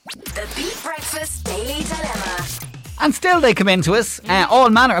The Beat Breakfast Daily Dilemma. And still they come into us.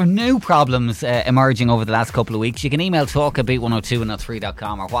 All manner of new problems emerging over the last couple of weeks. You can email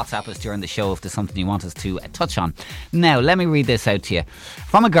talk@beat102.com or WhatsApp us during the show if there's something you want us to touch on. Now, let me read this out to you.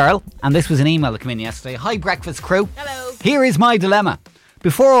 From a girl, and this was an email that came in yesterday. Hi, breakfast crew. Hello. Here is my dilemma.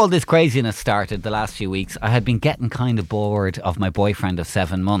 Before all this craziness started the last few weeks, I had been getting kind of bored of my boyfriend of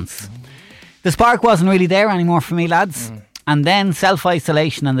 7 months. The spark wasn't really there anymore for me, lads. And then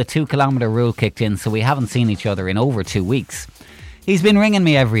self-isolation and the 2 kilometre rule kicked in, so we haven't seen each other in over 2 weeks. He's been ringing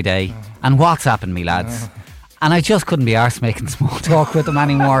me every day and WhatsApping me, lads. And I just couldn't be arsed making small talk with him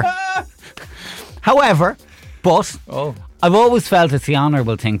anymore. However, I've always felt it's the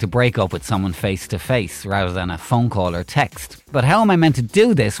honourable thing to break up with someone face to face rather than a phone call or text. But how am I meant to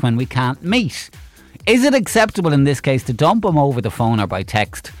do this when we can't meet? Is it acceptable in this case to dump him over the phone or by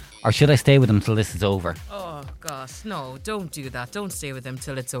text? Or should I stay with him till this is over? Oh gosh, no! Don't do that. Don't stay with him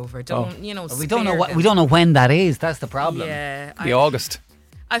till it's over. Don't We don't know spare we don't know when that is. That's the problem. Yeah, Be August.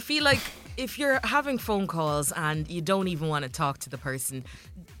 I feel like if you're having phone calls and you don't even want to talk to the person,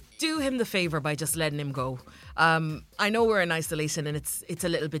 do him the favour by just letting him go. I know we're in isolation and it's a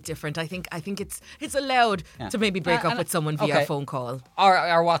little bit different. I think it's allowed to maybe break up with someone via phone call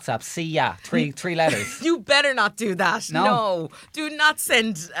or WhatsApp. See ya, three letters. You better not do that. No. Do not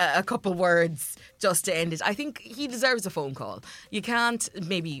send a couple words just to end it. I think he deserves a phone call. You can't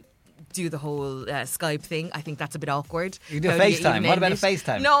maybe do the whole Skype thing. I think that's a bit awkward. You do FaceTime. What about a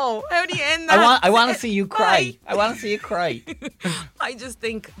FaceTime? No, how do you end that? I want to see you cry. I want to see you cry. I just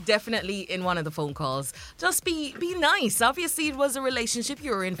think definitely in one of the phone calls, just be nice. Obviously, it was a relationship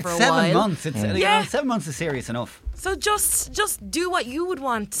you were in for a while. 7 months. It's 7 months is serious enough. So just do what you would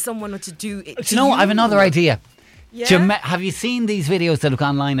want someone to do. Do you know, I have another idea. Yeah? Have you seen these videos that have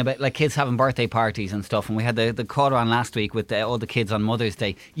gone online about like kids having birthday parties and stuff? And we had the caller on last week with all the kids on Mother's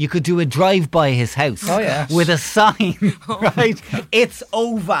Day. You could do a drive by his house with a sign, right? It's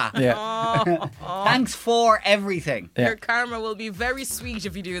over. Yeah. Thanks for everything. Your karma will be very sweet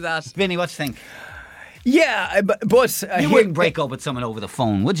if you do that. Vinny, what do you think? Yeah, but You wouldn't break up with someone over the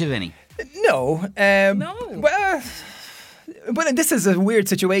phone, would you, Vinny? No. No. Well, but this is a weird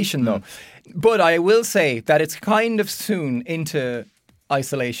situation, though. But I will say that it's kind of soon into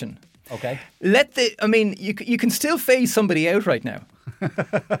isolation. Okay. You can still phase somebody out right now.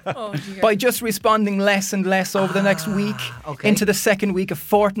 Oh, dear. By just responding less and less over the next week, into the second week, a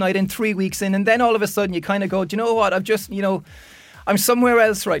fortnight in, 3 weeks in, and then all of a sudden you kind of go, do you know what, I'm somewhere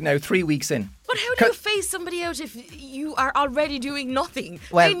else right now, 3 weeks in. But how do you phase somebody out if you are already doing nothing?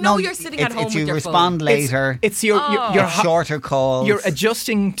 Well, they know you're sitting at home with your phone. You respond later. It's your shorter calls. You're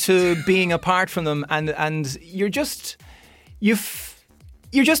adjusting to being apart from them, and you're just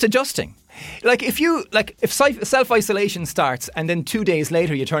adjusting. If self-isolation starts and then 2 days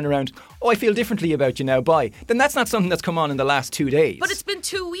later you turn around, I feel differently about you now, bye. Then that's not something that's come on in the last 2 days. But it's been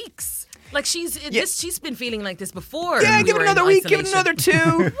 2 weeks. Like she's been feeling like this before. Yeah, give it another week, give it another 2.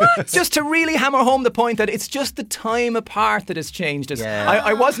 What? Just to really hammer home the point that it's just the time apart that has changed us. Yeah.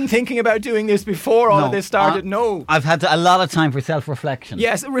 I wasn't thinking about doing this before all of this started. No. I've had a lot of time for self-reflection.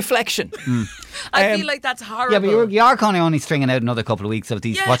 Yes, reflection. I feel like that's horrible. Yeah, but you are kind of only stringing out another couple of weeks of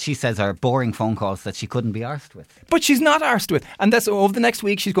these, what she says are boring phone calls that she couldn't be arsed with. But she's not arsed with. And that's over the next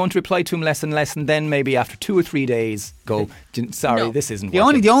week she's going to reply to him less and less, and then maybe after 2 or 3 days go, sorry, this isn't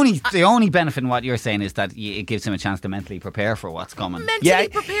working. The only benefit in what you're saying is that it gives him a chance to mentally prepare for what's coming. Mentally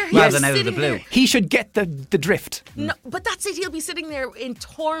prepare. Rather than out of the blue. He should get the drift. No, but that's it. He'll be sitting there in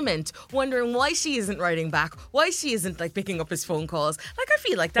torment, wondering why she isn't writing back, why she isn't picking up his phone calls. I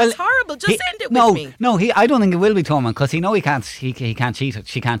feel like that's horrible. Just end it with me. No, I don't think it will be torment because he can't cheat.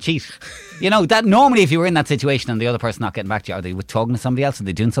 She can't cheat. That normally if you were in that situation and the other person not getting back to you, are they talking to somebody else? Are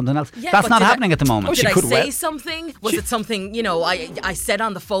they doing something else? Yeah, that's not happening at the moment. Did I say something? Was it something I said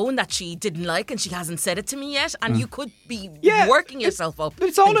on the phone that she didn't like and she hasn't said it to me yet? And you could be working yourself up. But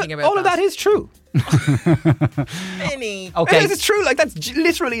it's all of that is true. Penny. Okay. It's true. That's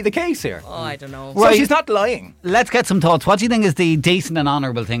literally the case here. Oh, I don't know. So she's not lying. Let's get some thoughts. What do you think is the decent and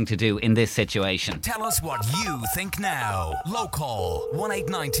honourable thing to do in this situation? Tell us what you think now. Local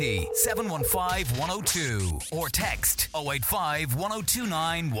 1890 715 102 or text 085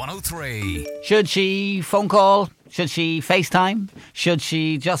 1029 103. Should she phone call? Should she FaceTime? Should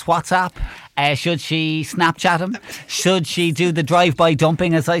she just WhatsApp? Should she Snapchat him? Should she do the drive-by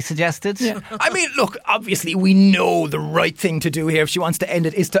dumping as I suggested? Yeah. I mean, look, obviously we know the right thing to do here if she wants to end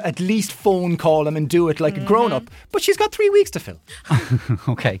it is to at least phone call him and do it like a grown-up. But she's got 3 weeks to fill.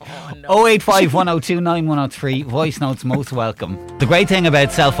 Okay. 085 102 9103. Voice notes most welcome. The great thing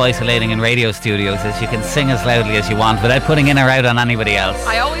about self-isolating in radio studios is you can sing as loudly as you want without putting in or out on anybody else.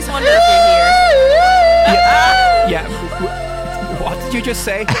 I always wonder if you're here. Yeah. What did you just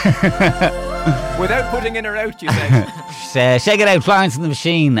say? Without putting in or out, you said. Shake it out, Florence and the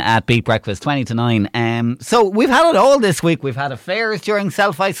Machine at Beat Breakfast, 20 to 9. So we've had it all this week. We've had affairs during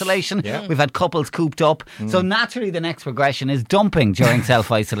self-isolation. Yeah. We've had couples cooped up. So naturally the next progression is dumping during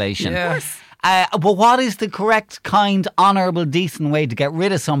self-isolation. Yes. But what is the correct, kind, honourable, decent way to get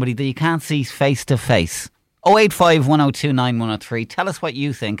rid of somebody that you can't see face to face? 085 102 9103. Tell us what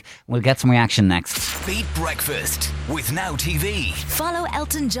you think. We'll get some reaction next. Beat Breakfast with Now TV. Follow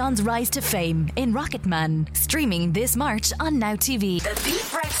Elton John's rise to fame in Rocketman. Streaming this March on Now TV. The Beat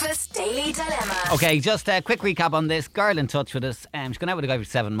Breakfast Daily Dilemma. Okay, just a quick recap on this. Girl in touch with us. She's gone out with a guy for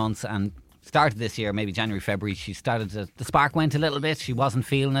 7 months and started this year, maybe January, February. She started the spark went a little bit. She wasn't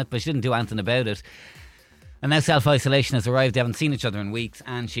feeling it, but she didn't do anything about it. And now self-isolation has arrived. They haven't seen each other in weeks,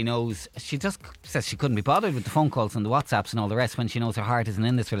 and she knows, she just says she couldn't be bothered with the phone calls and the WhatsApps and all the rest when she knows her heart isn't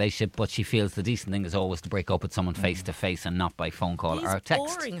in this relationship, but she feels the decent thing is always to break up with someone face to face and not by phone call or text.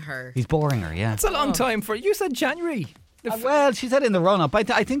 He's boring her. He's boring her, yeah. It's a long time for you. Said January. Well, she said in the run-up. I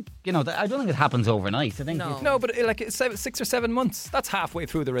think, I don't think it happens overnight. I think No, but like 6 or 7 months. That's halfway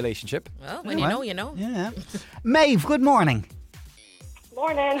through the relationship. Well, when you know, you know. Yeah. Maeve, good morning.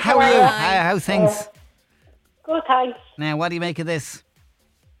 Morning. How are you? How's things? Good, thanks. Now, what do you make of this?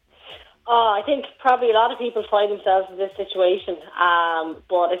 I think probably a lot of people find themselves in this situation,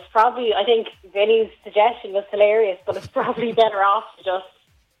 but it's probably, I think Vinny's suggestion was hilarious, but it's probably better off to just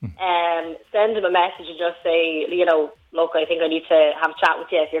send him a message and just say, look, I think I need to have a chat with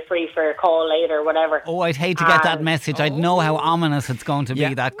you if you're free for a call later or whatever. Oh, I'd hate to get that message. I'd know how ominous it's going to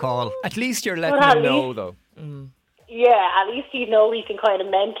be, that call. At least you're letting him know, though. Yeah, at least he can kind of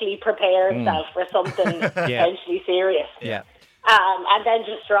mentally prepare himself for something potentially serious. Yeah. And then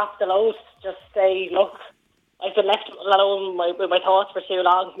just drop the load. Just say, look, I've been left alone with my thoughts for too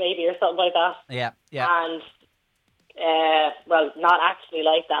long, maybe, or something like that. Yeah. And, well, not actually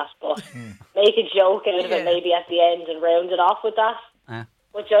like that, but make a joke out of it maybe at the end and round it off with that.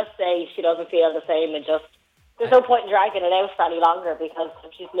 But just say she doesn't feel the same and just, there's no point in dragging it out for any longer because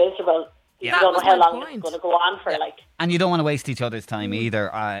if she's miserable, you don't know how long it's going to go on for, And you don't want to waste each other's time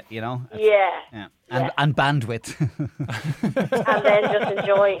either, Yeah. And bandwidth. And then just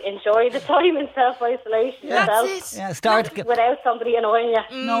enjoy the time in self-isolation yourself. That's it. Yeah, start without somebody annoying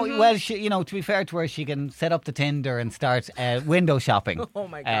you. No, well, to be fair to her, she can set up the Tinder and start window shopping. Oh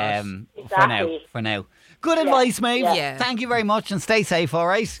my gosh. For now. Good advice, Maeve. Yeah. Thank you very much and stay safe, all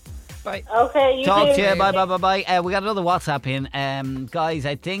right? Bye. Okay, you Talk too. to you. Bye. We got another WhatsApp in. Guys,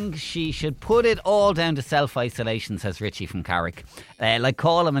 I think she should put it all down to self-isolation, says Richie from Carrick.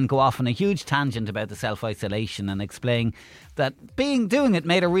 Call him and go off on a huge tangent about the self-isolation and explain that doing it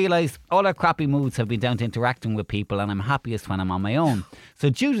made her realise all her crappy moods have been down to interacting with people and I'm happiest when I'm on my own. So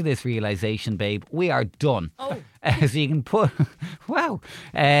due to this realisation, babe, we are done. Oh. So you can put... Wow.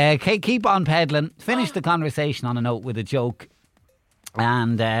 Keep on peddling. Finish the conversation on a note with a joke.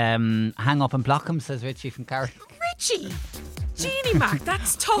 And hang up and block him, says Richie from Carrick. Richie! Jeannie Mac,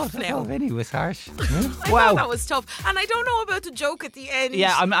 that's tough now. Oh, Vinny was harsh. I thought that was tough. And I don't know about the joke at the end.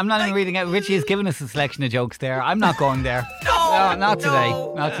 Yeah, I'm not even reading it. Richie has given us a selection of jokes there. I'm not going there. No, not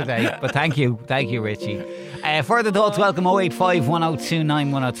today. But thank you, Richie. Further thoughts, welcome 085 102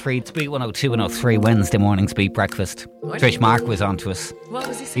 9103. It's Beat 102 103 Wednesday morning's Beat Breakfast. Trish Mark was on to us. What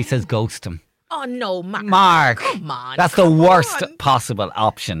was he saying? He says ghost him. Oh no, Mark. Come on. That's the worst possible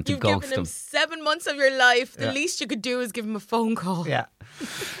option to You've ghost given him him. 7 months of your life. The least you could do is give him a phone call. Yeah.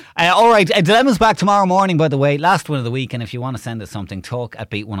 All right. Dilemma's back tomorrow morning, by the way. Last one of the week. And if you want to send us something, talk at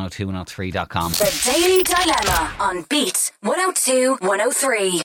beat102103.com. The Daily Dilemma on Beat 102 103.